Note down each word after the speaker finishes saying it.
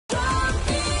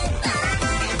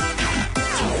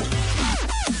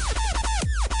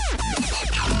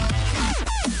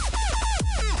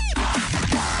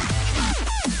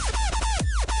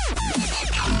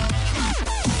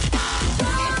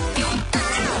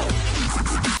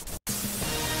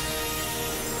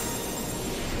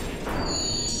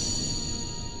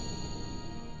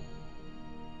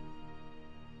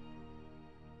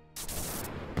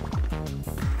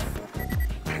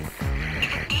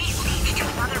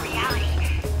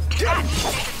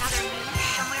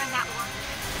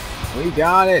We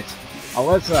got it!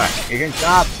 Alyssa, you can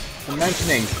stop the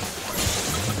mentioning.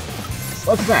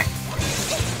 What's back?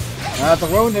 The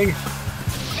wounding.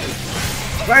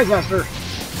 Trisaster!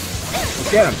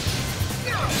 Let's get him.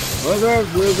 Blizzard,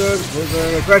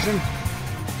 aggression.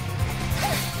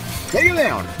 Take him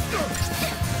down!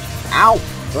 Ow!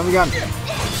 Throw the gun.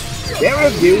 Get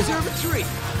rid of you!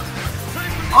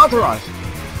 Entourage!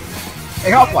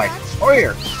 Hey, Half-Life! Over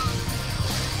here!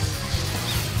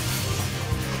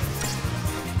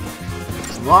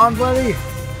 Come on, buddy!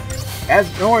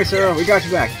 Don't worry, Serah, we got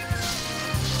you back.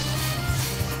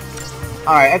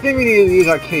 Alright, I think we need to use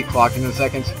our K clock in a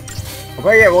second.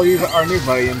 Okay, yeah, we'll use our new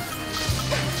buddy in.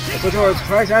 Let's switch over to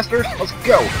Trisaster. Let's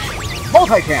go!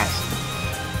 Multicast!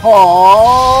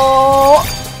 Oh!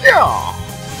 Yeah!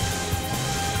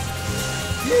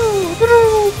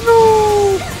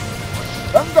 No!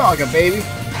 Undogga, baby!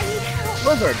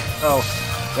 Blizzard! Oh,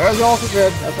 there's also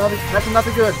good. That's not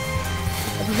the good.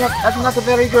 That's not the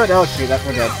very good. Oh shoot, that's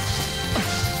we're dead.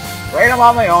 Right, I'm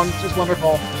on my own. Just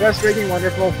wonderful. Just freaking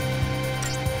wonderful.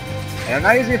 And I'm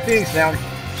not using Phoenix down.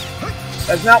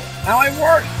 That's not how I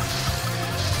work!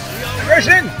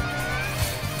 Aggression!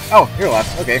 Oh, you're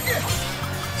left. Okay.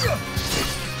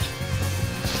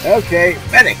 Okay,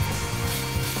 medic!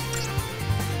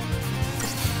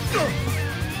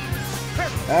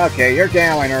 Okay, you're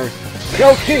getting on my nerves.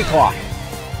 Go key clock!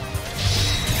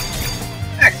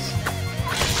 X!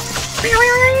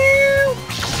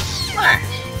 Smash!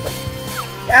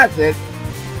 That's it!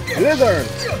 Blizzard!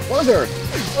 Blizzard!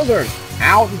 Blizzard!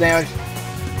 Ow, the damage!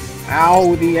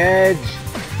 Ow, the edge!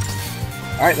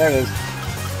 Alright, there it is.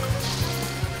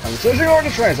 I'm switching over to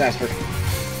Trisaster.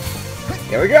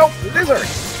 Here we go! Blizzard!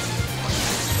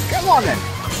 Come on then!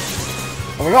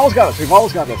 Oh, we've almost got this, we've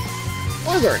almost got this.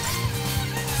 Blizzard!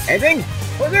 Anything?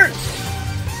 Blizzard!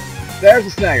 There's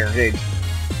the snagger gauge.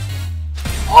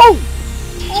 Oh!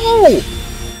 Oh!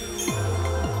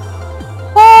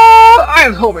 Oh! I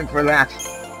was hoping for that.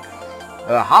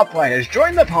 The Hotline has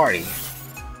joined the party.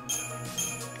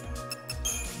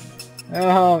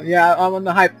 Oh, yeah, I'm on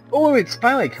the hype. Oh, it's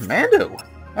finally Commando.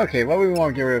 Okay, what do we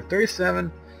want to get rid of?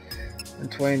 37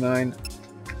 and 29.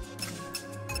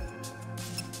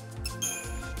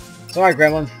 Sorry,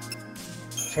 Gremlin.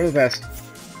 For the best.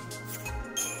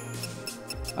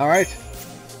 Alright.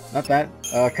 Not bad.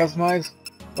 Customize.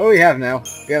 What do we have now?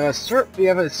 We have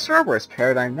a Cerberus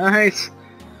paradigm. Nice.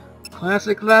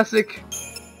 Classic.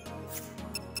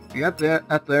 We got that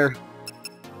up there.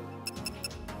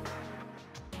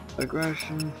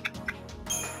 Aggression.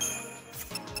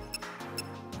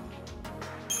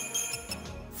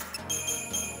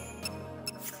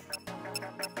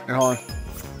 Here, hold on.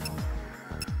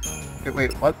 Okay,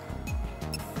 wait, what?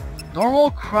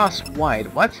 Normal, cross, wide.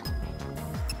 What?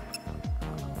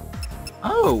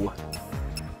 Oh!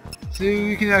 So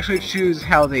you can actually choose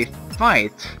how they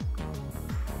fight.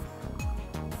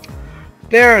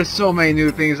 There are so many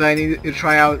new things I need to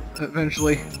try out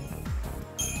eventually.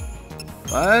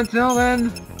 But until then,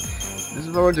 this is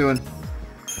what we're doing.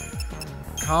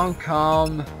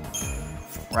 Calm,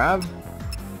 grab,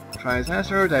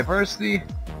 Trisaster, diversity.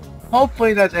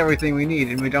 Hopefully that's everything we need,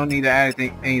 and we don't need to add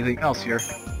anything else here.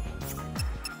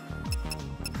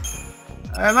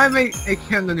 I might make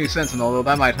him the new Sentinel, though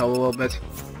that might help a little bit.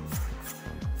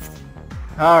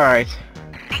 Alright.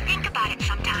 I think about it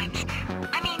sometimes.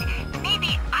 I mean,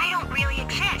 maybe I don't really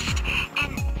exist,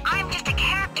 and I'm just a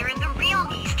character in the real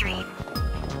E-Stream.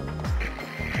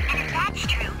 And if that's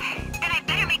true, then I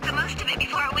better make the most of it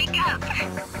before I wake up.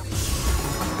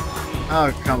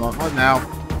 Oh, come on, what now?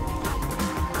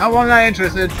 Oh, I'm not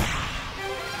interested.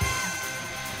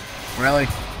 Really?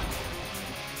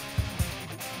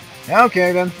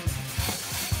 Okay then.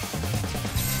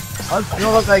 Let's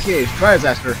build up that cage.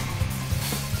 Trisaster.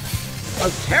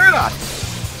 Let's tear it up!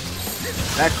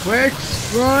 That quick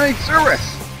strike Cerberus!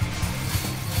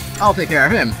 I'll take care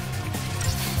of him.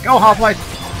 Go, Half-Life!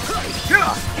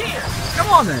 Come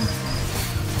on then!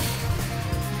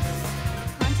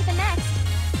 On to the next.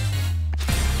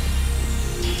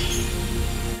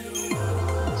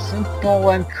 Simple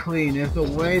and clean is the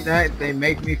way that they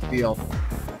make me feel.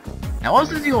 Now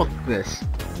what's the deal with this?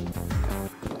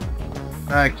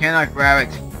 I cannot grab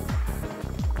it.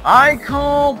 I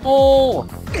call bull!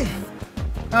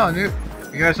 Oh, new.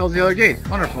 You guys sold the other gate.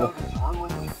 Wonderful.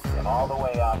 All the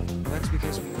way up. That's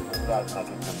because we...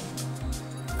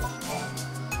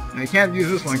 We can't use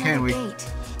this one, can we?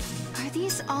 Are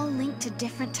these all linked to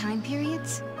different time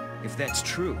periods? If that's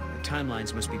true, the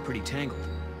timelines must be pretty tangled.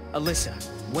 Alyssa,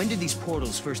 when did these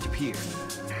portals first appear?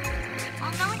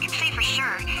 Well, no one can say for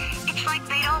sure. It's like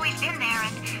they'd always been there,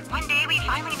 and one day we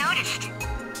finally noticed.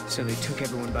 So they took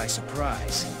everyone by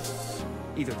surprise.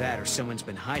 Either that or someone's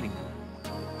been hiding them.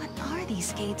 What are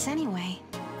these gates anyway?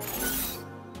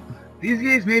 These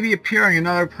gates may be appearing in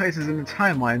other places in the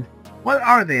timeline. What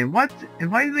are they, and why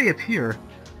do they appear?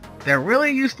 They're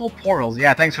really useful portals.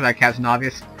 Yeah, thanks for that, Captain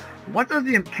Obvious. What does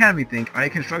the Academy think? Are they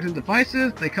constructed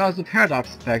devices? They cause the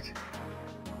paradox effect.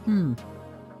 I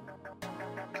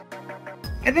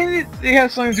think they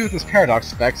have something to do with this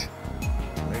paradox effect.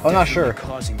 I'm not sure.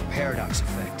 Causing the paradox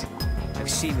effect. I've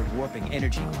seen the warping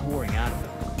energy pouring out of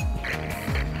them.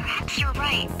 Perhaps you're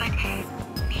right, but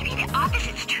maybe the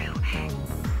opposite's true.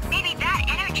 Maybe that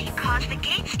energy caused the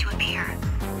gates to appear.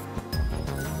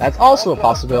 That's also a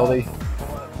possibility.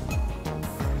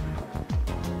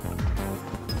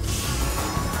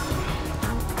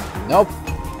 Nope.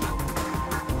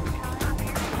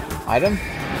 Item?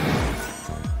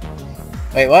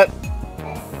 Wait, what?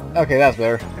 Okay, that's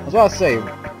better. I was about to say...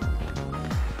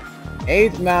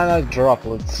 8 mana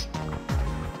droplets.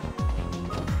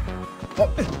 Oh.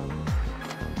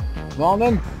 Come on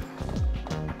then.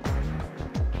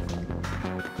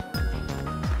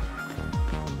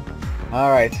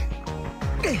 Alright.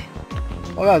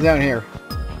 What about down here?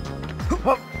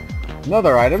 Oh,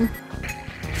 another item.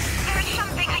 There's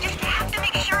something I just have to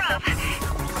make sure of.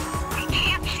 I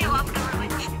can't seal off the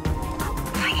ruins.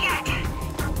 Not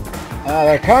yet.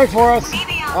 They're coming for us.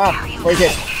 Maybe I'll tell you. Break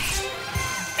it.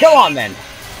 Come on then.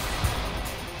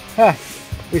 Huh.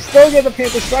 We still get the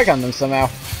paper strike on them somehow.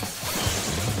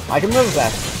 I can live with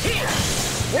that.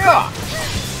 Yeah.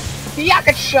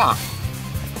 Yakasha.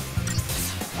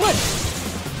 What?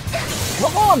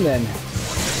 Come on then.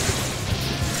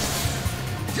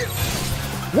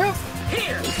 Yep.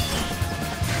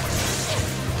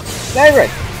 David.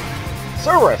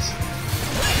 Cerberus.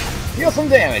 Deal some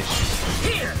damage.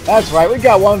 That's right, we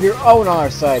got one of your own on our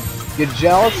side. You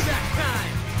jealous?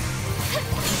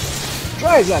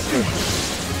 Try that dude.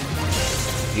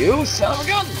 You son of a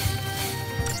gun!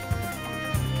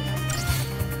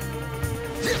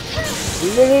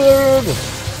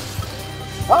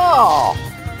 Oh!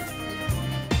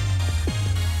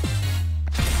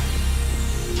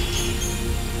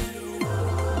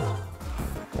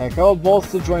 I called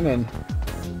bolts to join in.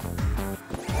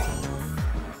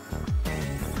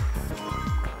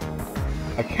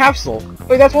 A capsule?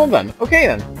 Wait, that's one then. Okay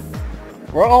then.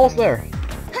 We're almost there.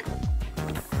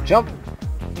 Jump.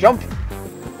 Jump.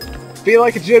 Be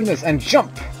like a gymnast and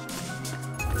jump.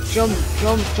 Jump,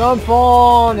 jump, jump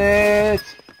on it.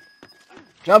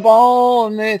 Jump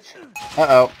on it.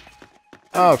 Uh-oh.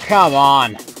 Oh, come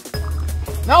on.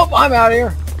 Nope, I'm out of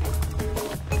here.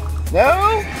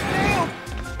 No. No.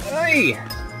 Hey.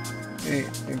 Hey,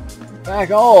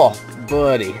 back off,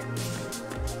 buddy.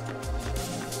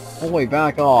 Holy,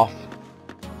 back off.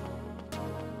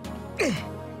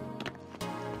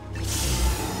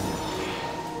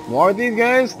 More of these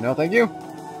guys? No, thank you.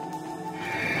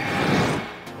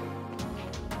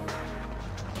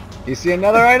 You see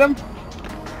another item?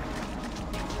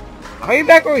 Are you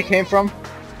back where we came from?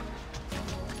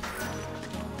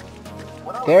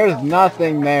 There's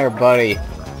nothing there, buddy.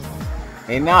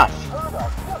 Enough.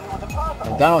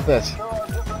 I'm done with this.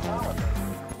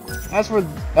 As for...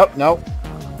 Oh, no.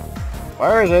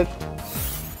 Where is it?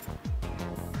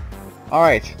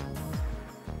 Alright.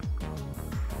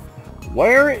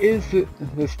 Where is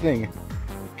this thing?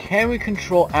 Can we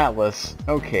control Atlas?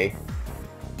 Okay.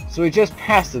 So we just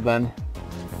passed it then.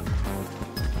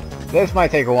 This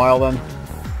might take a while then.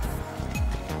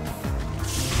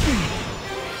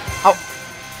 Oh.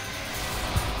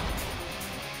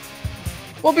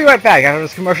 We'll be right back after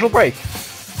this commercial break.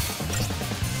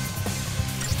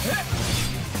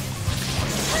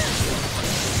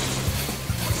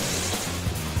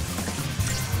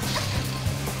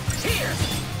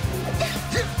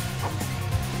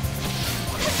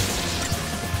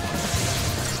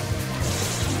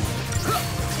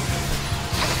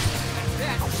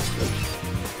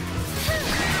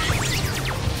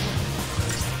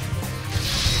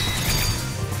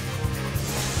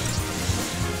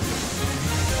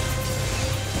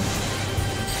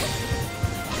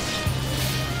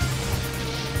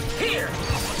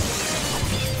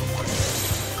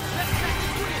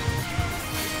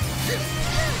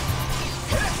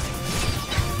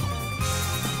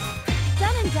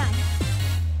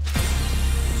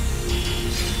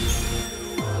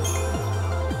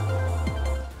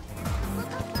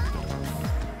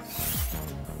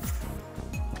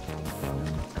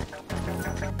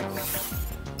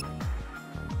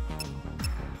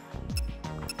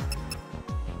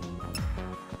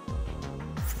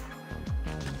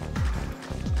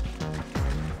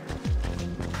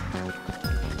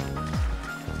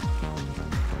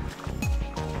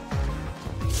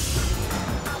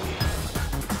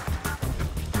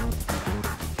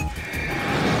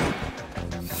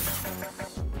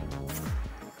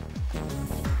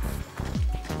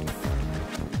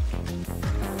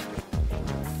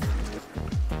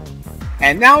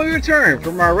 And now we return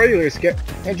from our regular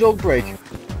scheduled break.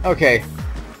 Okay.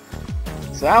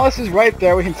 So Alice is right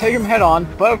there, we can take him head on,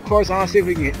 but of course I want to see if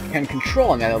we can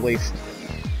control him at least.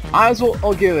 I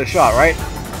will give it a shot, right?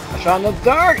 A shot in the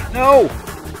dark? No!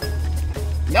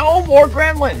 No more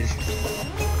gremlins!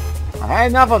 I had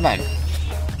enough of them.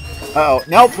 Uh-oh.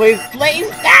 No, please. Please!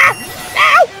 No!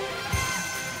 No!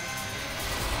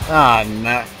 Ah,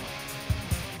 no.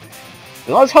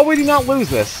 Let's hope we do not lose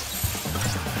this.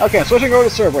 Okay, I'm switching over to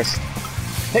Cerberus.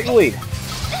 Take the lead.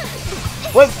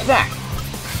 Flip attack.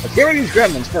 Let's get rid of these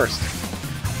gremlins first.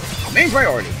 Main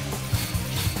priority.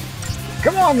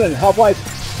 Come on then, Hoplite.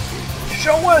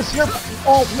 Show us your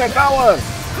ultimate power.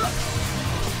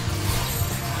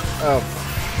 Oh.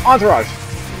 Entourage.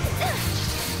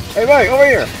 Hey buddy, over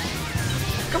here.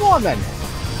 Come on then.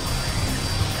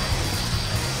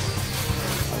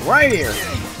 Right here.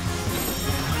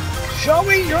 Show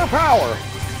me your power.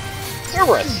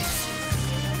 Cerberus.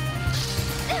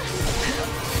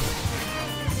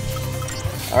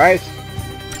 Alright.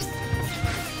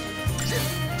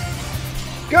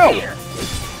 Go!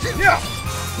 Yeah!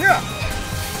 Yeah!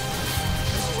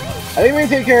 I think we need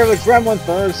to take care of the gremlin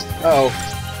first. Uh-oh.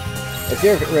 Let's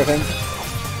hear Riffin.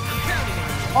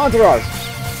 Entourage!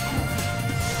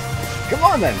 Come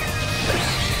on then!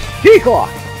 Key clock!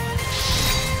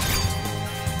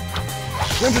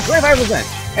 25%!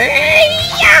 Hey!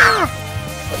 Yeah!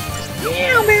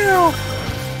 Meow meow!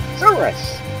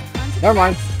 Cerberus! Never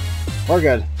mind. We're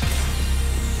good.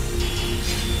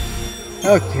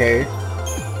 Okay.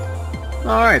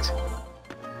 Alright.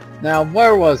 Now,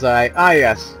 where was I? Ah,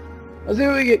 yes. Let's see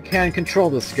if we can control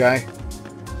this guy.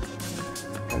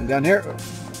 Come down here.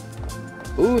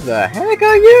 Who the heck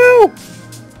are you?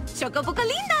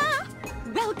 Chocobocolina!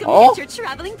 Welcome Oh. to get your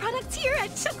traveling products here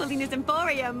at Chocolina's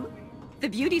Emporium. The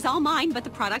beauty's all mine, but the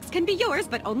products can be yours,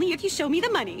 but only if you show me the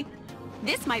money.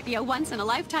 This might be a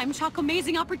once-in-a-lifetime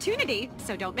choco-amazing opportunity,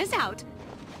 so don't miss out.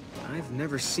 I've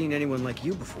never seen anyone like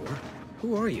you before.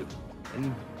 Who are you?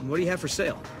 And what do you have for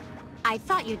sale? I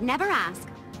thought you'd never ask.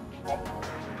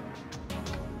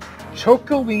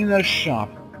 Chocolina's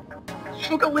shop.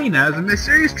 Chocolina is a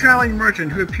mysterious traveling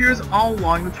merchant who appears all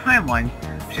along the timeline.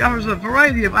 She offers a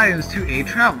variety of items to aid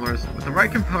travelers. With the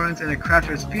right components and a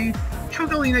crafter's fee,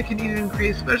 Chocolina can even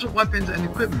create special weapons and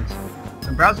equipment.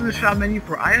 When browsing the shop menu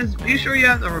for items, be sure you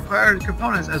have the required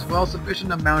components as well as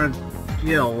sufficient amount of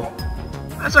gil.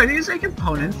 I'm sorry, did you say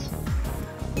components?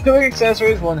 Equipping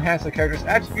accessories will enhance the character's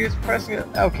attributes, pressing it.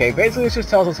 Okay, basically it just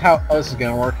tells us how this is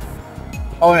gonna work.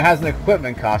 Oh, and it has an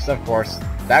equipment cost, of course.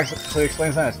 That actually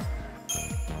explains that.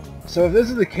 So if this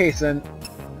is the case, then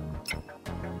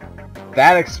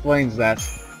that explains that.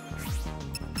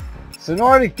 So in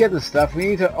order to get this stuff, we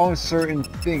need to own certain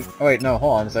things. Oh wait, no,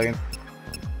 hold on a second.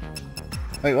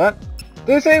 Wait, what? Did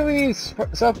they say we need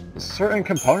certain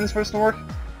components for this to work?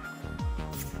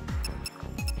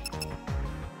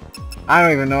 I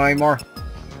don't even know anymore.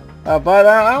 But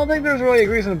I don't think there's really a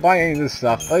reason to buy any of this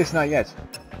stuff. At least not yet.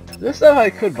 This stuff I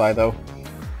could buy though.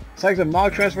 Select the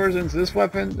mod transfers into this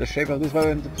weapon, the shape of this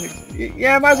weapon.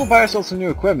 Yeah, might as well buy ourselves some new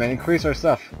equipment, increase our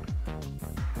stuff.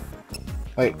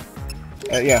 Wait.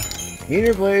 Yeah.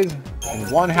 Meteor blades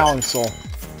and one howling soul.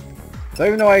 Don't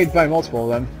even know why I'd buy multiple of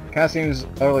them. Kinda seems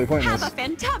utterly pointless. Have a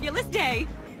fantabulous day!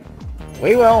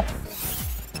 We will.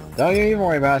 Don't even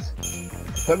worry about it.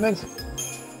 Equipment.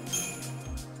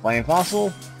 Flame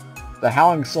fossil. The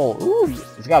howling soul. Ooh,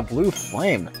 it's got blue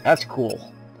flame. That's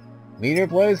cool. Meteor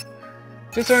blaze.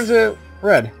 Just turns it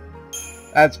red.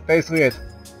 That's basically it.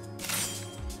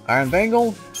 Iron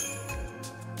bangle.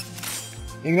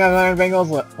 You can have an iron bangle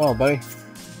as well, buddy.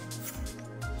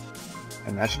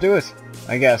 And that should do it,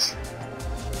 I guess.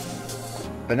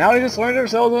 But now we just learned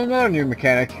ourselves another new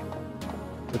mechanic.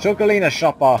 The Chocolina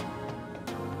Shoppa.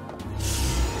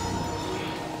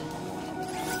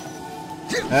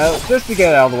 Now, just to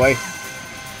get it out of the way.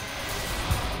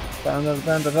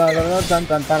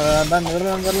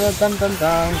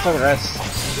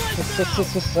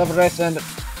 Cerberus and...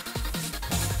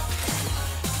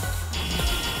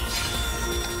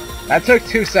 That took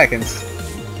 2 seconds.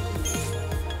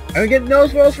 And we get no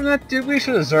spoils from that? Dude, we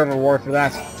should deserve a award for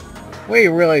that. We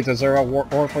really deserve a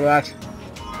award for that.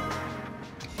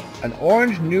 An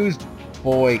orange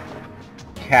newsboy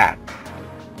cap.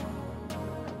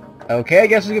 Okay, I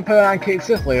guess we can put it on Kate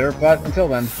Sith later, but until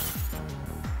then.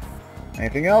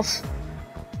 Anything else?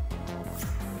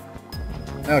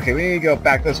 Okay, we need to go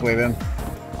back this way then.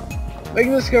 We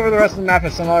can discover the rest of the map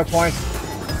at some other point.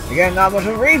 Again, not much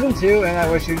of a reason to, and I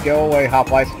wish you'd go away,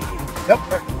 Hoplite. Yep.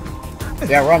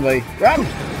 Yeah, run, buddy. Run!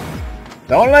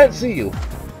 Don't let it see you.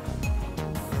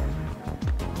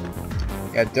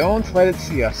 Yeah, don't let it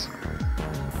see us.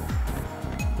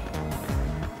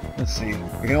 Let's see.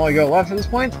 We can only go left at this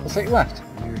point? Let's take left.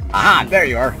 Aha, there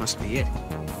you are. Must be it.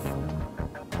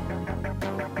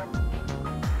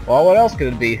 Well, what else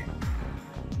could it be?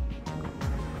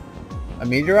 A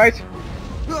meteorite?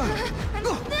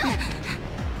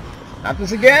 Not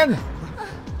this again!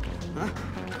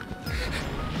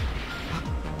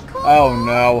 Oh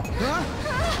no.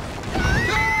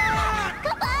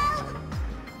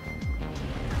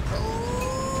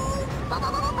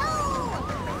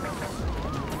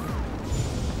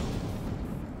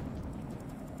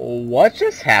 What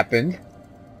just happened?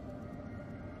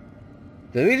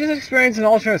 Did we just experience an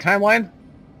alternate timeline?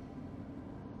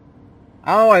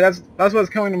 Oh, that's what's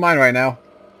coming to mind right now.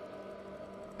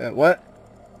 What?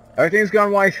 Everything's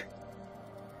gone white.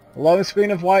 A loading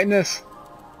screen of whiteness.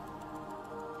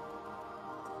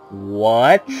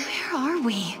 What? Where are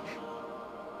we?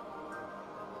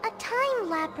 A time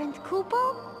labyrinth,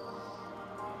 Kupo.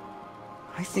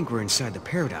 I think we're inside the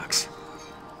paradox.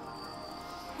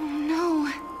 Oh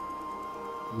no.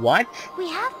 What? We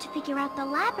have to figure out the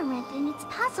labyrinth and its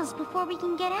puzzles before we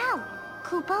can get out,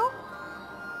 Kupo.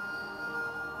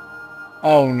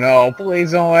 Oh no,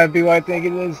 please don't let it be what I think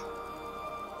it is.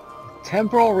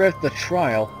 Temporal Rift, the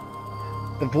Trial.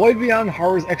 The void beyond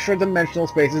harbors extra-dimensional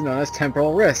spaces known as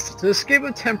temporal rifts. To escape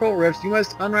a temporal rift, you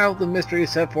must unravel the mystery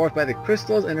set forth by the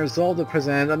crystals and resolve the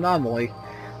presented anomaly.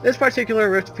 This particular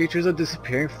rift features a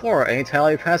disappearing floor. Any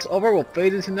tile you pass over will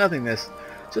fade into nothingness.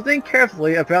 So think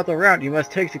carefully about the route you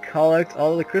must take to collect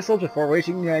all of the crystals before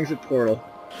reaching the exit portal.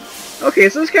 Okay,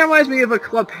 so this kind of reminds me of a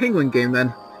Club Penguin game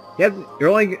then. You're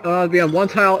only allowed to be on one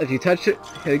tile. If you touch it,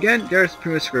 hit again, you're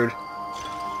pretty much screwed.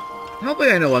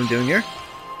 Hopefully I know what I'm doing here.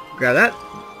 Grab that.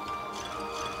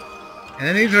 And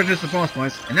then these are just the bonus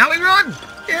points. And now we run!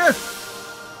 Yes!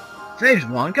 Stage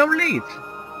 1 complete!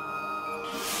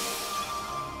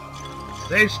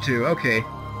 Stage 2, okay.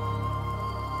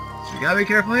 So you gotta be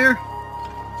careful here.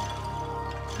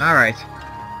 Alright.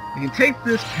 You can take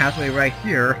this pathway right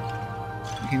here.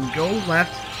 You can go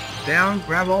left, down,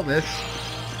 grab all this,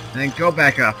 and then go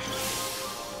back up.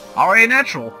 Already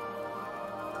natural.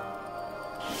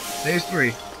 Stage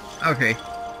 3. Okay.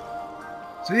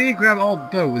 So you need to grab all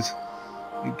those.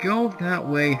 You go that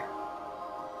way.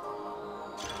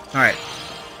 Alright.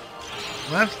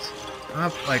 Left,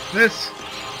 up like this.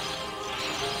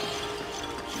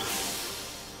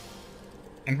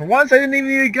 And for once I didn't even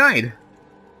need a guide.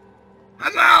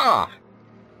 Huzzah!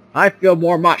 I feel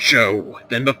more macho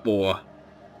than before.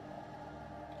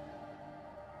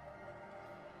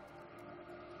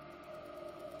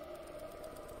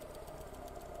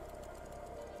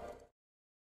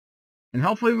 And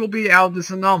hopefully we'll be out of this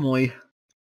anomaly.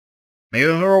 Maybe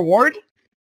a reward?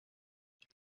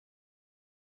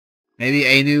 Maybe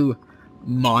a new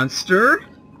monster?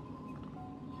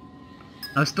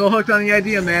 I'm still hooked on the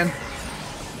idea, man.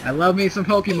 I love me some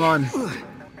Pokemon.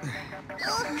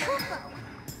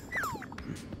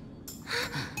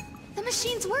 The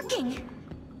machine's working.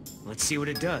 Let's see what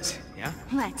it does, yeah?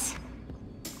 Let's.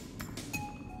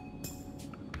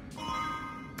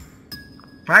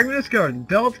 Fragment discovered,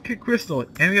 delicate crystal,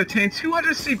 and we obtained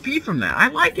 200 CP from that. I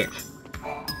like it.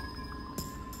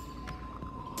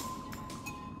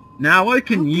 Now, what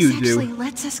can you This do? actually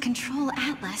lets us control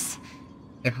Atlas.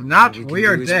 If not, All we can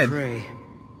are do is dead. pray.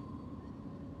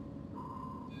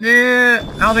 Yeah,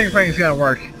 I don't think praying's gonna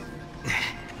work. Here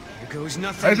goes I'm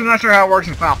nothing. not sure how it works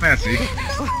in Final Fantasy.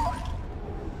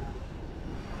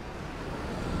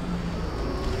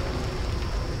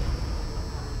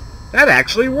 That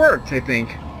actually worked, I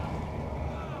think.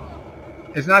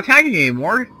 It's not attacking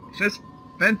anymore. It's just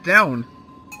bent down.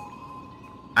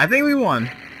 I think we won.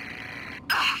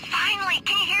 Finally,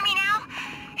 can you hear me now?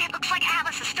 It looks like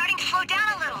Atlas is starting to slow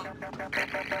down a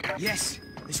little. Yes,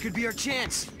 this could be our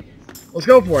chance. Let's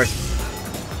go for it.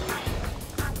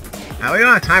 Now we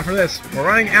don't have time for this. We're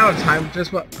running out of time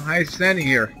just by standing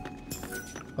here.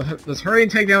 Let's hurry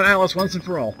and take down Atlas once and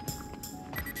for all.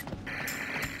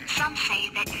 Some say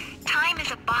that time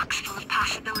is a box full of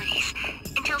possibilities.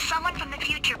 Until someone from the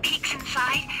future peeks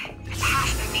inside, the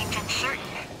past remains uncertain.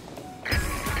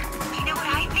 You know what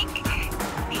I think?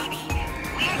 Maybe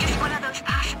we're just one of those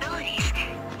possibilities,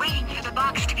 waiting for the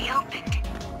box to be opened.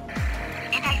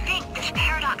 And I think this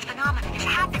paradox phenomenon is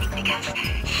happening because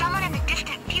someone in the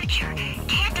distant future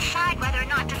can't decide whether or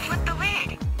not to flip the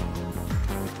lid.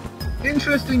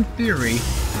 Interesting theory.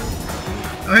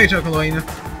 Oh, hey, Chocolina.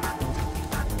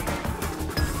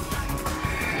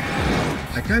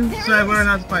 I couldn't decide whether or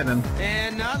not to fight them.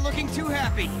 And not looking too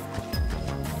happy.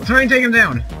 Let's hurry and take him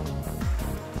down.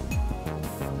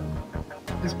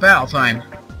 It's battle time.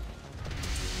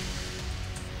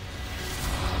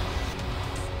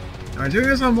 I'm doing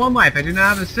this on 1 life. I do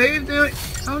not have a save.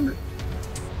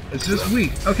 It's just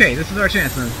weak. Okay, this is our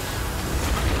chance then.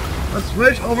 Let's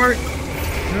switch over.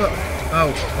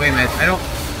 Oh, wait a minute. I don't.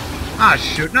 Ah,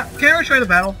 shoot. No, can I retry the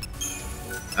battle?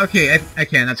 Okay, I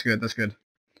can. That's good. That's good.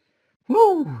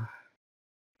 Woo!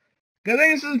 Good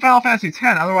thing this isn't Final Fantasy X.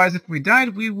 Otherwise, if we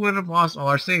died, we would have lost all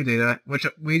our save data, which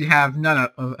we have none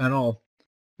of at all.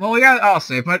 Well, we got all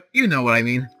save, but you know what I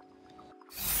mean.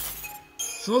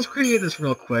 So let's create this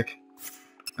real quick.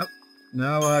 Oh,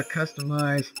 no,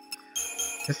 customize.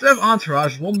 Instead of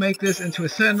Entourage, we'll make this into a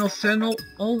Sentinel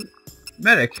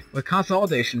Medic with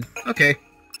consolidation. Okay.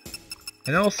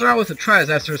 And then we'll start with a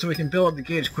Trisaster so we can build up the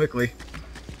gauge quickly.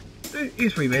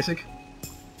 He's pretty basic.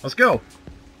 Let's go.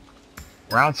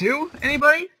 Round 2?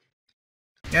 Anybody?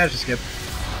 Yeah, just skip.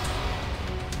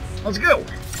 Let's go!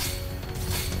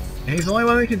 And he's the only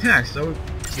one we can attack, so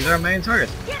he's our main target.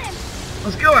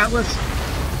 Let's go, Atlas!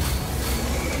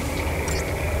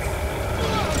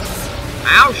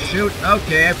 Ow, shoot!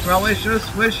 Okay, I probably should have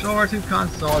switched over to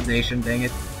consolidation, dang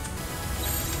it.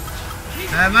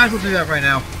 I might as well do that right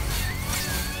now.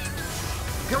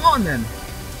 Come on, then!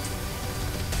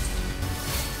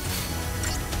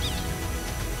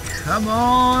 Come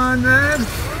on, then!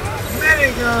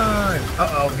 Minigun!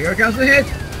 Uh-oh, here comes the hit!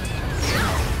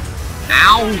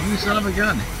 Ow, you son of a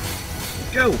gun!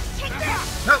 Let's go!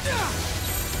 Nope.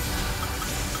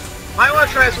 I want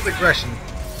to try this with aggression.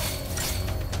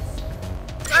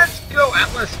 Let's go,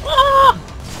 Atlas! Oh!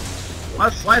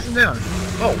 Let's slice him down.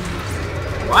 Oh.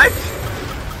 What?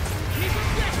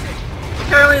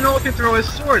 Apparently Noel can throw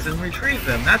his swords and retrieve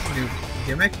them. That's a new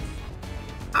gimmick.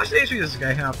 How much HP does this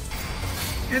guy have?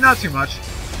 Yeah, not too much.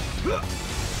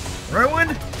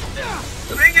 Rowan,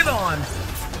 bring it on!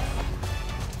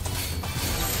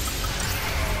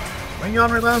 Bring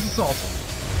on Relentless Assault.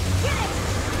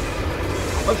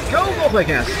 Let's go,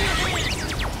 multicast!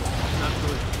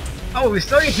 Oh, we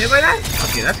still get hit by that?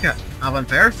 Okay, that's kind of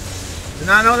unfair. Did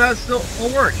not know that still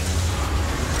will work.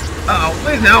 Uh-oh,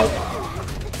 please no!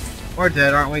 We're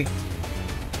dead, aren't we?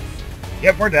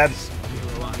 Yep, we're dead.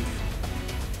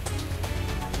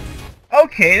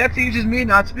 Okay, that teaches me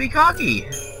not to be cocky.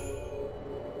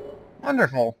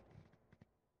 Wonderful.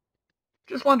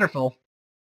 Just wonderful.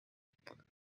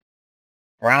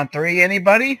 Round 3,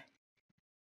 anybody?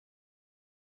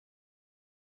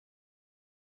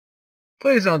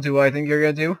 Please don't do what I think you're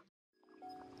gonna do.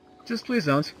 Just please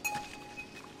don't.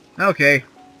 Okay.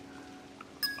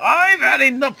 I've had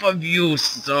enough of you,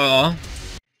 sir.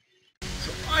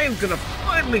 So I'm gonna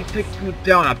finally take you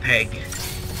down a peg.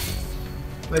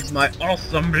 With my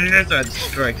awesome blizzard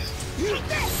strikes.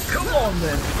 Come on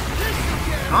then.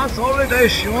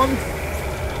 Consolidation.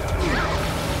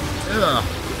 Ugh.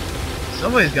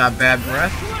 Somebody's got bad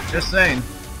breath. Just saying.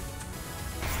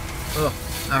 Ugh,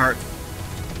 that hurt.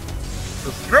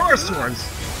 Let's throw our swords.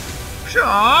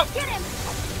 Chop!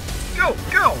 Go,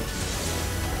 go!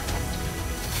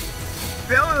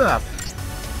 Fill it up.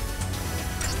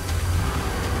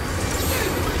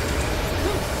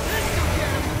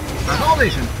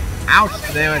 Consolidation.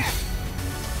 Ouch, damage.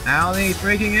 Ow, the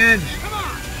freaking edge.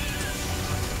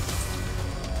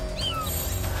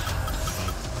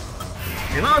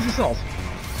 Relentless Assault.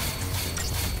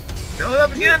 Fill it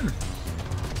up again.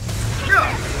 Go.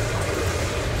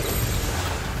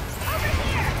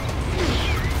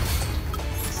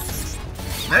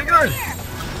 Vanguard.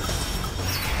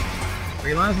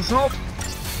 Relentless Assault.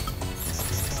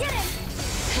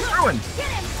 Ruin.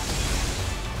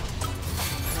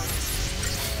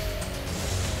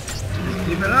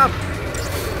 Keep it up.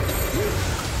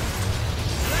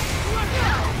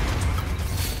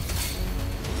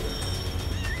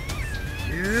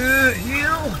 Yeah,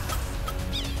 heal.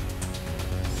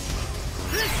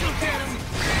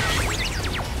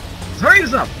 Hurry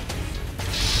us up.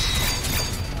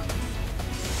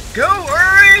 Go,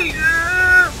 hurry!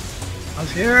 I'm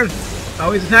scared.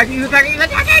 Oh, he's attacking, he's attacking, he's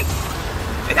attacking!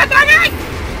 He's attacking!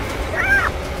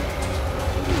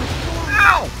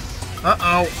 Ow!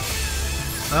 Uh-oh.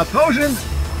 Potion!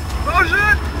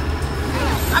 Potion!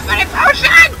 I'm getting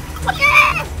potion! Look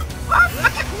at it! Oh,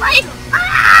 look at light!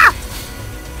 Ah!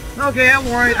 Okay, I'm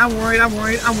worried, I'm worried, I'm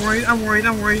worried, I'm worried, I'm worried,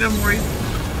 I'm worried, I'm worried.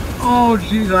 Oh,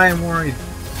 jeez, I am worried.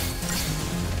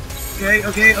 Okay,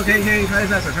 okay, okay, okay, try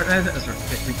this, try this.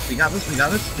 Okay, we got this, we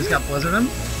got this. Just got Blizzard him.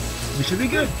 We should be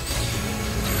good.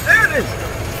 There it is!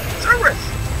 Cerberus!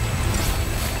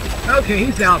 Okay,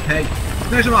 he's down, Peg.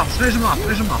 Finish him off, finish him off,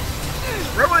 finish him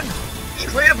off. Ruin!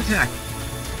 Straight up attack.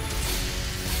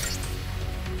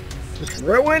 Just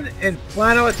ruin and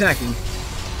flat out attacking.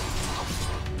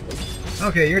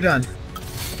 Okay, you're done.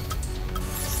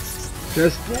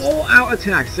 Just full out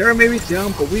attack. Serah may be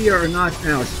down, but we are not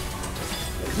out.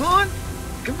 Come on!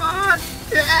 Come on!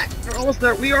 Yeah! We're almost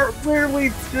there. We are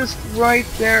literally just right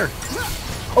there.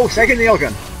 Oh, second nail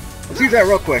gun. Let's use that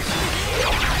real quick.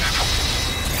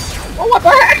 Oh, what the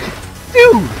heck?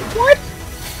 Dude! What?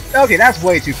 Okay, that's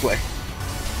way too quick.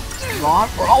 Come on,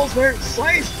 we're almost there.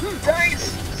 Slice!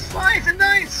 Dice! Slice and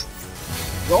dice!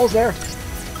 We're almost there.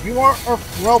 You are our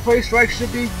well-placed strike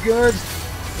should be good.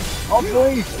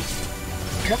 Hopefully.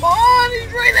 Come on!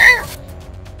 He's right there!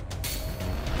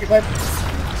 He's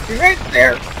right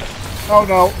there! Oh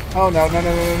no. Oh no, no, no,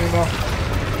 no, no, no, no.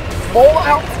 Pull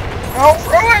out! No,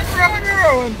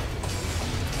 ruin!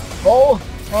 Pull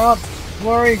up,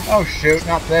 flurry. Oh shoot,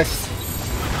 not this.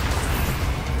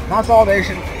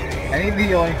 Consolidation. I need the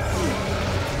healing.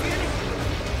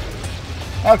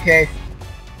 Okay.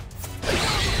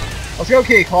 Let's go,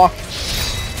 Kitty Clock.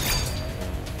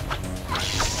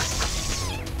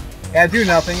 Yeah, do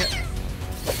nothing.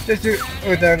 Just do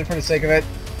it there for the sake of it.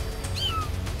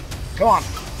 Come on.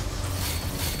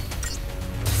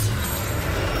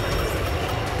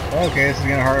 Okay, this is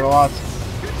gonna hurt a lot.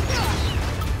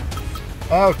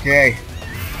 Okay.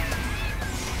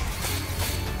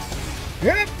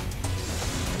 Yep.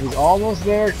 He's almost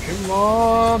there. Come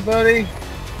on, buddy.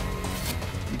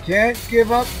 You can't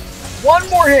give up. One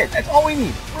more hit. That's all we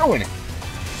need. We're winning.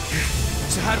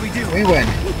 So how do we do? We win.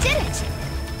 We did it!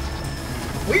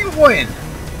 We win.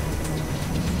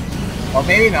 Or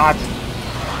maybe not.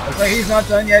 Looks like he's not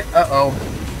done yet. Uh-oh.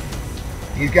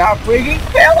 He's got freaking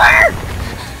pillar!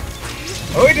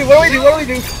 What do we do? What do we do? What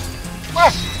do we do?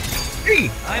 Left. B.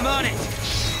 I'm on it.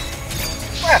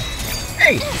 Left.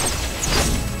 A.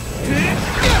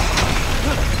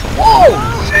 Whoa!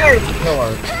 Shatter the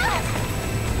pillar.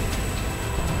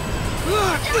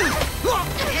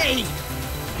 Hey!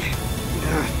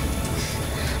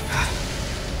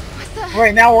 What the?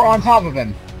 Right, now we're on top of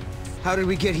him. How did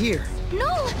we get here?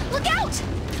 No! Look out!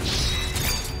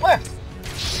 Left.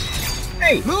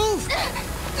 Hey. Move!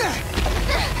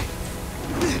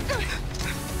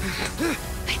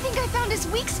 I think I found his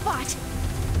weak spot.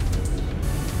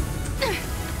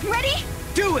 Ready?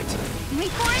 Do it!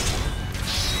 Wait for it.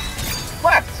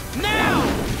 Left. Now!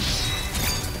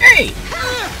 Hey.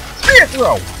 Spear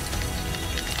throw.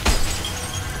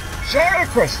 Shatter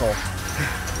the crystal.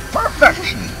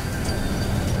 Perfection.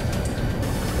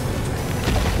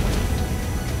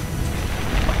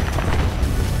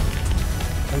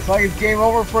 Looks like it's game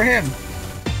over for him.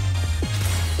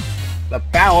 The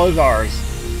battle is ours.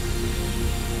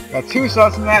 Got 2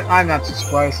 shots in that, I'm not too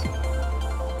surprised.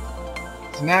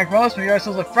 Snack bonus, we got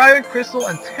ourselves a fragment crystal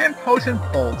and 10 potent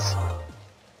bolts.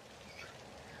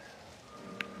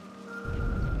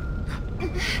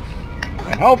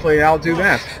 And hopefully I'll do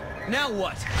that. Now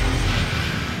what?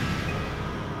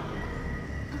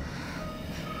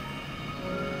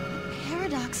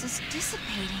 Paradox is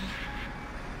dissipating.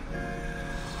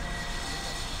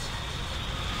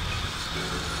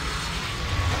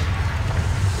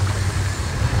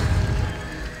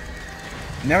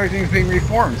 And everything's being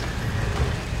reformed.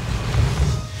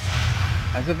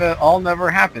 As if it all never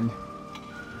happened.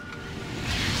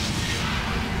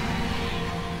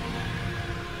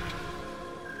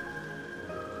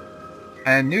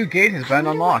 And a new gate has been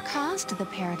unlocked. What caused the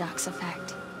paradox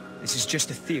effect? This is just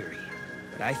a theory,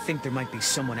 but I think there might be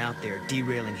someone out there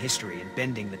derailing history and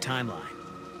bending the timeline.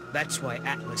 That's why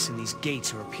Atlas and these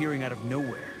gates are appearing out of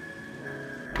nowhere.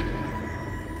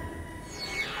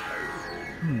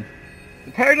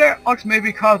 The paradox may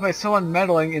be caused by someone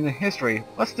meddling in the history.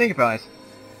 Let's think about it.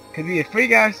 Could be a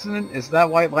freak accident? Is that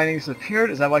why lightning disappeared?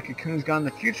 Is that why Cocoon's gone in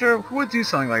the future? Who would do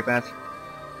something like that?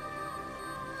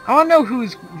 I want to know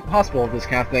who's possible of this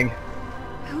kind of thing.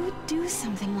 Who would do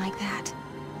something like that?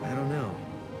 I don't know.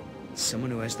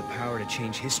 Someone who has the power to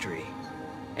change history.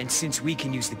 And since we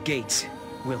can use the gates,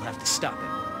 we'll have to stop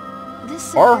him.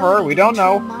 This Or her, ability we to don't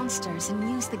control know. monsters and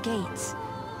use the gates.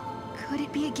 Could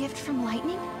it be a gift from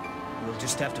lightning? We'll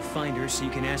just have to find her so you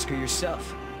can ask her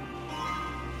yourself.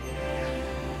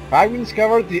 Fragment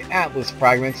discovered the Atlas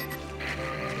fragment.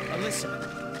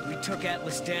 Alyssa, we took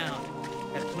Atlas down.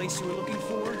 That place you were looking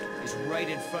for is right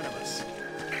in front of us.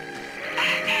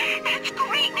 That's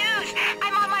great news!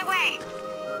 I'm on my way!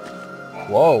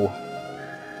 Whoa.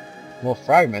 Well,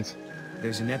 fragments.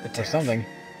 There's an Or epitaph. something.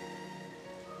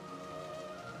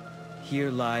 Here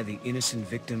lie the innocent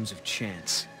victims of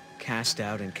chance, cast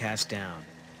out and cast down.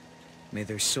 May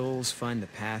their souls find the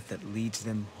path that leads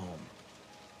them home.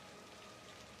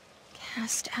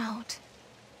 Cast out.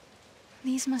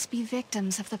 These must be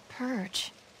victims of the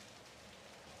Purge.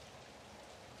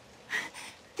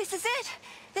 This is it!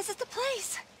 This is the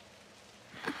place!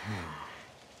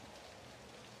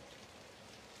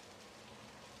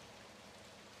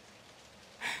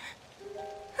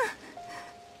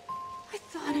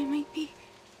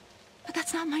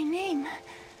 That's not my name.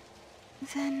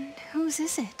 Then whose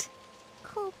is it?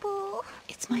 Kupo.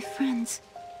 It's my friend's.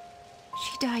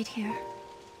 She died here,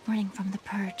 running from the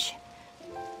purge.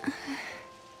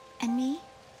 And me?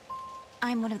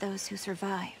 I'm one of those who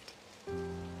survived.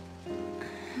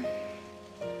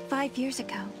 5 years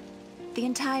ago, the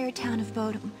entire town of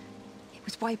Bodum, it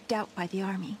was wiped out by the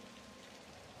army.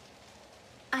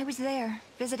 I was there,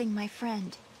 visiting my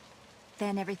friend.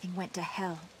 Then everything went to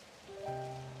hell.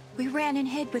 We ran and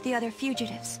hid with the other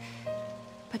fugitives.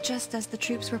 But just as the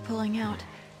troops were pulling out,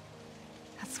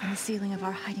 that's when the ceiling of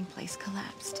our hiding place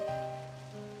collapsed.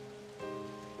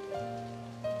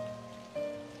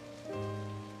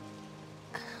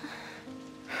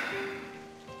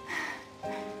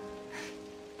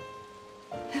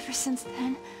 Ever since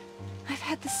then, I've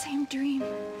had the same dream.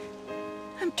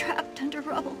 I'm trapped under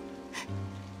rubble.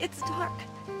 It's dark.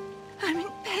 I'm in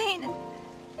pain and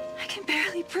I can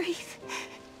barely breathe.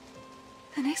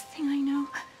 The next thing I know,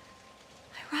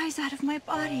 I rise out of my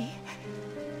body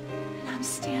and I'm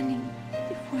standing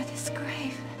before this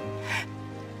grave.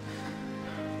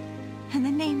 And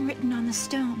the name written on the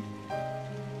stone,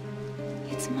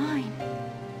 it's mine.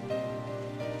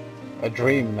 A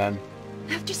dream, then.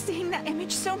 After seeing that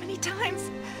image so many times,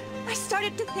 I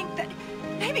started to think that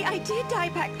maybe I did die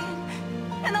back then,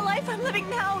 and the life I'm living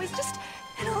now is just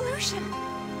an illusion.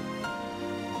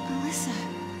 Alyssa,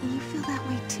 you feel that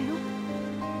way too?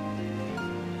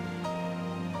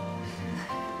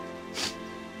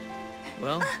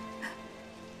 Well,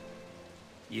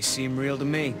 you seem real to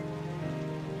me.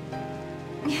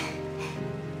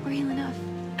 Real enough,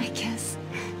 I guess.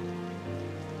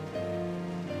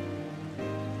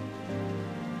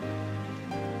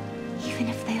 Even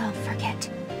if they all forget,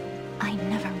 I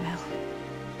never will.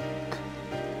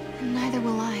 Neither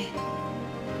will I.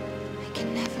 I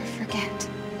can never forget.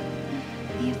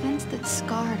 The events that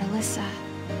scarred Alyssa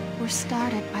were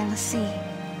started by l'Cie.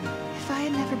 If I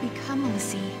had never become a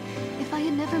l'Cie, if I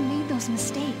had never made those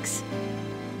mistakes,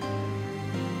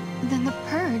 then the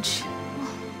purge,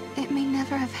 well, it may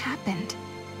never have happened.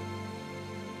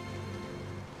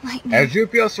 Lightning. As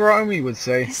Jupio Sarami would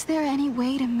say, Is there any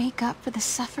way to make up for the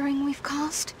suffering we've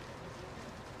caused?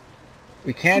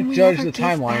 we can't Can we judge ever the give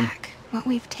timeline back what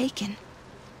we've taken?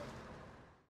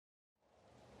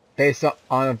 based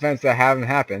on events that haven't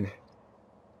happened.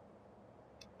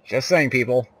 Just saying,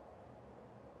 people.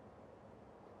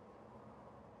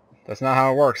 That's not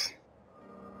how it works.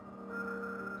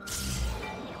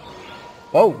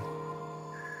 Whoa!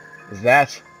 Is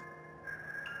that...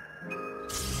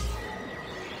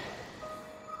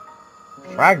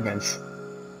 fragments?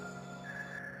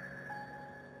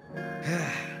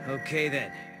 Okay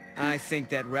then. I think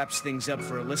that wraps things up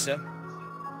for Alyssa.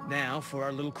 Now for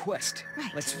our little quest.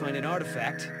 Right. Let's find an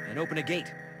artifact and open a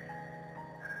gate.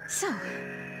 So,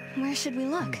 where should we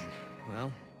look?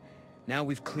 Well, now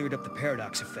we've cleared up the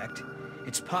paradox effect.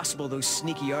 It's possible those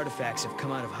sneaky artifacts have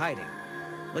come out of hiding.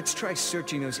 Let's try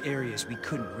searching those areas we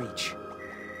couldn't reach.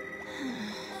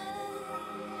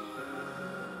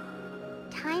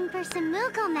 Time for some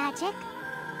Moogle magic.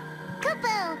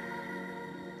 Kupo!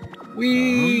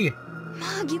 Whee!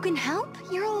 Mog, you can help?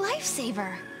 You're a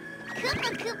lifesaver.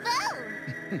 Kupo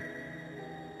Kupo!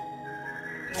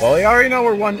 Well, we already know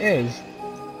where one is.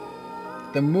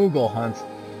 The Moogle Hunt.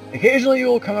 Occasionally you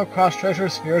will come across treasure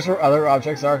spheres or other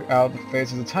objects out of the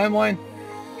face of the timeline.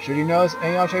 Should you notice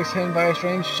any objects hidden by a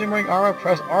strange shimmering aura,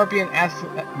 press RB and ask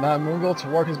the Moogle to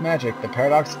work his magic. The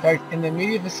paradox effect in the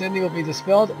immediate vicinity will be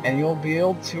dispelled, and you will be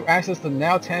able to access the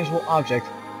now tangible object.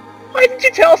 Why didn't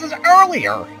you tell us this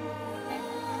earlier?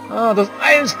 Oh, those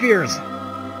item spheres!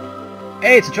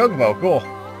 Hey, it's a chocobo, cool.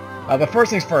 But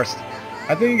first things first.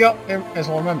 I think you guys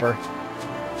will remember.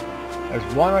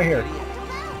 There's one right here.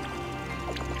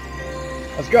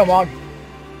 Let's go, Mog.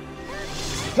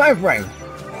 Time frame.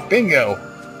 Bingo.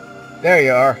 There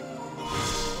you are.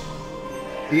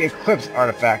 The Eclipse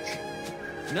artifact.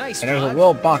 Nice. And there's a Mog.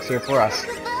 little box here for us.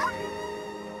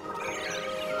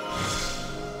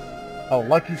 A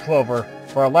lucky clover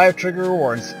for our live trigger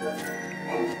rewards.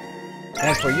 And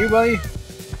as for you, buddy,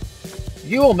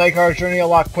 you will make our journey a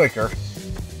lot quicker.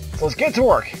 So let's get to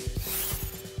work.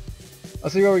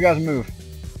 Let's see where we got to move.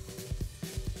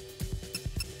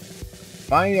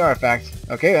 Find the artifact.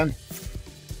 Okay then.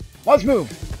 Let's move.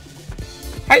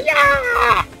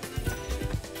 Hiya!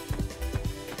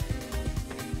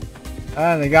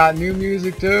 And they got new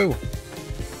music too.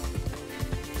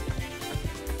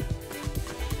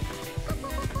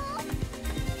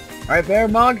 Right there,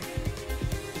 Mog?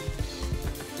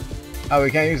 Oh,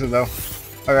 we can't use it though.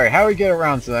 Alright, how do we get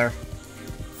around to there?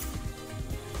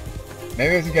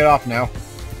 Maybe I have to get off now.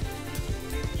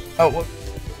 Oh,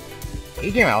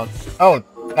 He came out. Oh,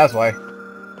 that's why.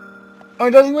 Oh,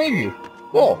 he doesn't leave you.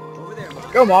 Cool. Over there,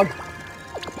 Mog. Go, Mog.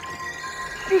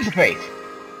 Use the fate.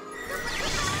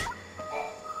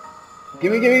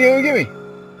 Gimme, gimme, gimme, gimme.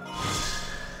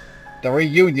 The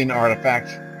reunion artifact.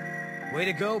 Way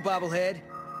to go, bobblehead.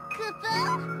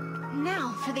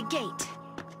 Now for the gate.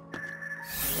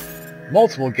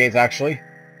 Multiple gates, actually.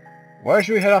 Where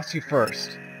should we head off to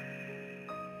first?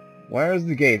 Where is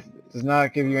the gate? It does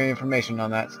not give you any information on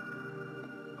that.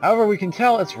 However, we can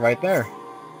tell it's right there.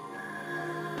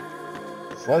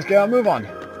 So let's get out and move on.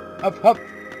 Up, up.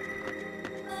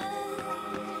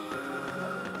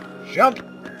 Jump!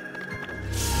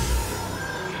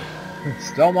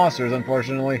 Still monsters,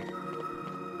 unfortunately.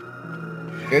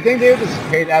 Good thing they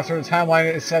dissipate after the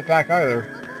timeline is set back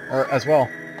either. Or as well.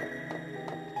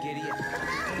 Giddy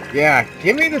up. Yeah,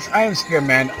 give me this item sphere,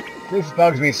 man. This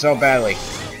bugs me so badly.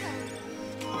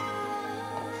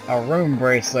 A room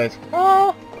bracelet.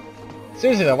 Oh!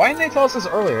 Seriously though, why didn't they tell us this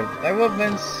earlier? That would have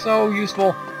been so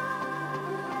useful.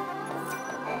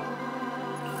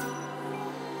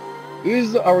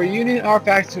 Use a reunion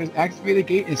artifact to activate the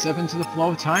gate and step into the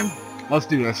flow of time. Let's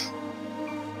do this.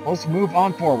 Let's move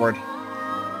on forward.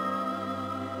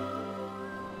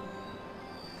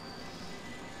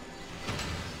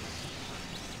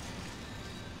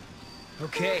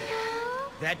 Okay,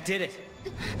 that did it.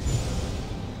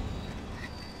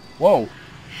 Whoa.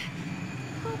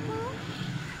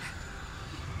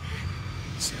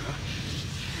 Serah?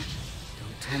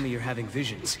 Don't tell me you're having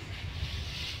visions.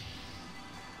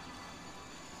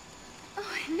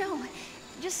 Oh, no.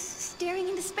 Just staring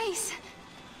into space.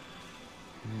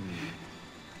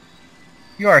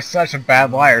 You are such a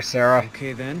bad liar, Serah.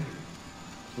 Okay then,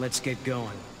 let's get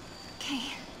going. Okay.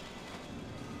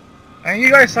 And you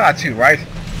guys saw it too, right?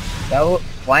 That little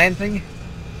flying thing?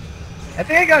 I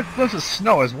think I got close to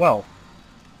snow as well.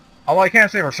 Although I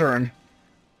can't say for certain.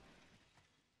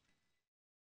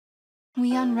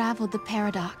 We unraveled the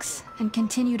paradox and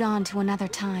continued on to another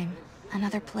time,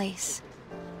 another place.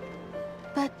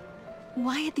 But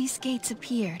why had these gates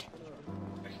appeared?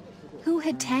 Who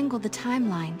had tangled the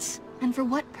timelines, and for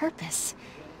what purpose?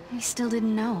 We still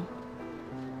didn't know.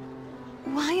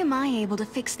 Why am I able to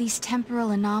fix these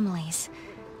temporal anomalies?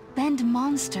 Bend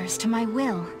monsters to my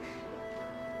will?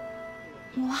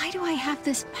 Why do I have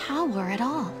this power at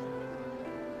all?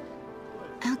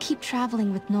 I'll keep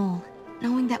traveling with Noel,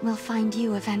 knowing that we'll find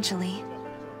you eventually.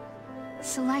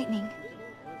 So Lightning,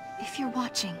 if you're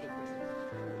watching,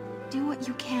 do what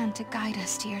you can to guide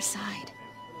us to your side.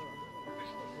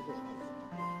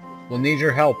 We'll need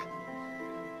your help.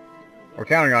 We're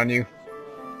counting on you.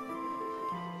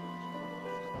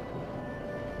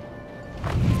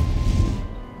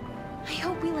 I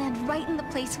hope we land right in the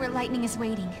place where Lightning is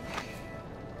waiting.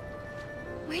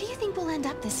 Where do you think we'll end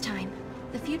up this time?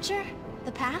 The future?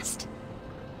 The past?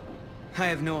 I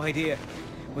have no idea.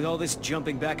 With all this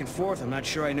jumping back and forth, I'm not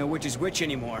sure I know which is which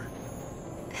anymore.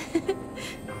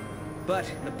 But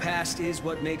the past is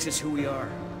what makes us who we are.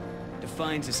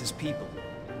 Defines us as people.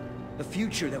 The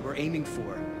future that we're aiming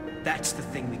for, that's the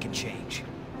thing we can change.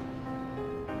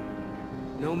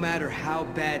 No matter how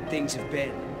bad things have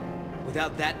been,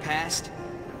 without that past,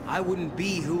 I wouldn't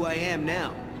be who I am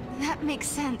now. That makes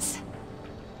sense.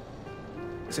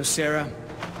 So Serah,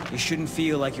 you shouldn't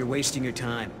feel like you're wasting your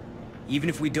time. Even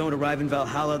if we don't arrive in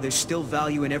Valhalla, there's still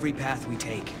value in every path we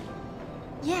take.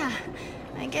 Yeah,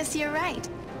 I guess you're right.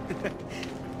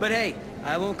 But hey,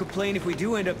 I won't complain if we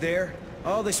do end up there.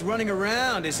 All this running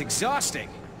around is exhausting.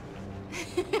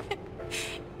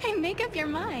 Hey, make up your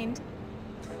mind.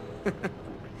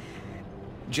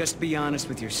 Just be honest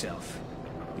with yourself.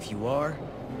 If you are,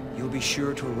 you'll be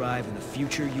sure to arrive in the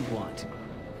future you want.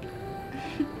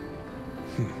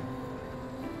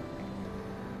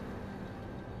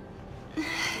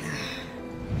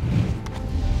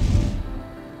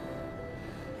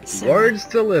 Words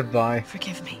to live by.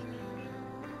 Forgive me.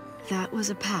 That was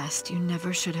a past you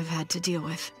never should have had to deal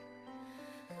with.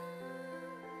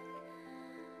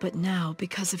 But now,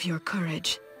 because of your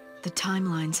courage, the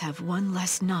timelines have one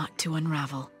less knot to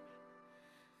unravel.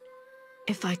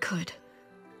 If I could,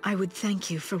 I would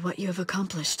thank you for what you have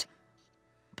accomplished.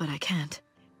 But I can't.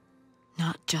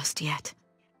 Not just yet.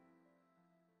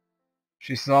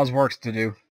 She still has work to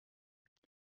do.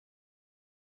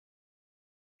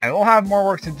 And we'll have more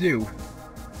work to do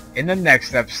in the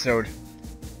next episode.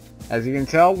 As you can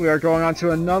tell, we are going on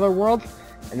to another world,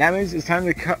 and that means it's time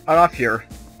to cut off here.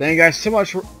 Thank you guys so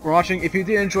much for watching. If you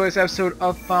did enjoy this episode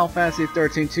of Final Fantasy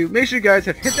XIII-2, make sure you guys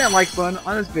have hit that like button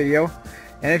on this video.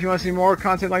 And if you want to see more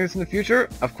content like this in the future,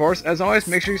 of course, as always,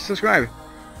 make sure you subscribe.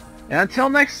 And until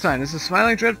next time, this is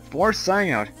Smiling Dread for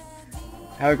signing out.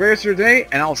 Have a great rest of your day,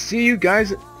 and I'll see you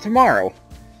guys tomorrow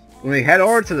when we head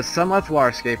over to the Sunless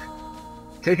Waterscape.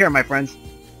 Take care, my friends,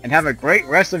 and have a great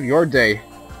rest of your day.